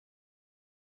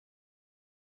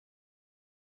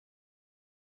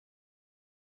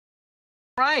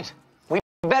Right. We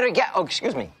better get... Oh,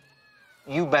 excuse me.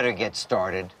 You better get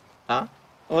started. Huh?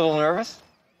 A little nervous?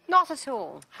 Not at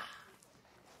all.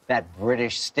 That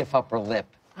British stiff upper lip.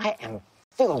 I am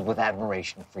filled with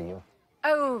admiration for you.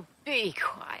 Oh, be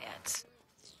quiet.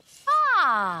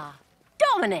 Ah,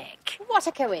 Dominic. What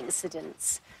a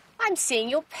coincidence. I'm seeing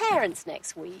your parents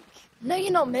next week. No,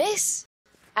 you're not, miss.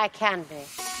 I can be.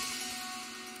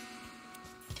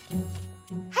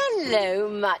 Hello,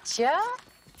 Matcha.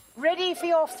 Ready for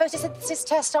your photosynthesis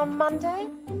test on Monday?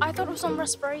 I thought it was on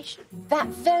respiration. That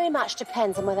very much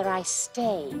depends on whether I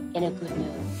stay in a good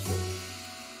mood.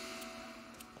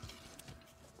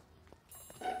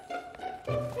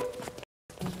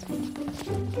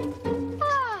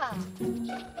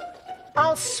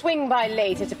 I'll swing by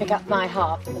later to pick up my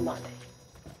half of the money.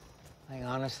 I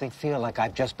honestly feel like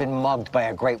I've just been mugged by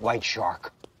a great white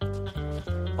shark.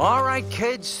 All right,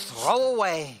 kids, throw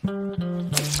away.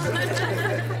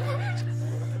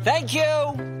 Thank you.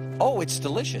 Oh, it's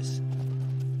delicious.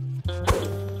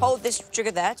 Hold this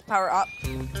trigger there to power up.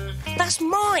 That's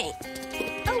mine.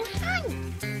 Oh,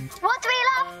 Hank! What do we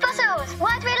love fossils?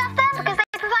 Why do we love them? Because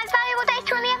they provide valuable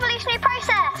data on the evolutionary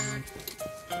process.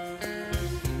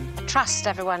 Trust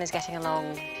everyone is getting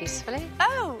along peacefully.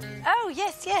 Oh,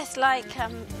 yes, like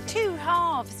two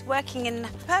halves working in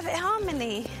perfect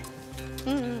harmony.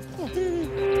 No,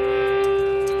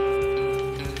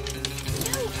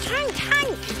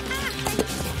 Hank!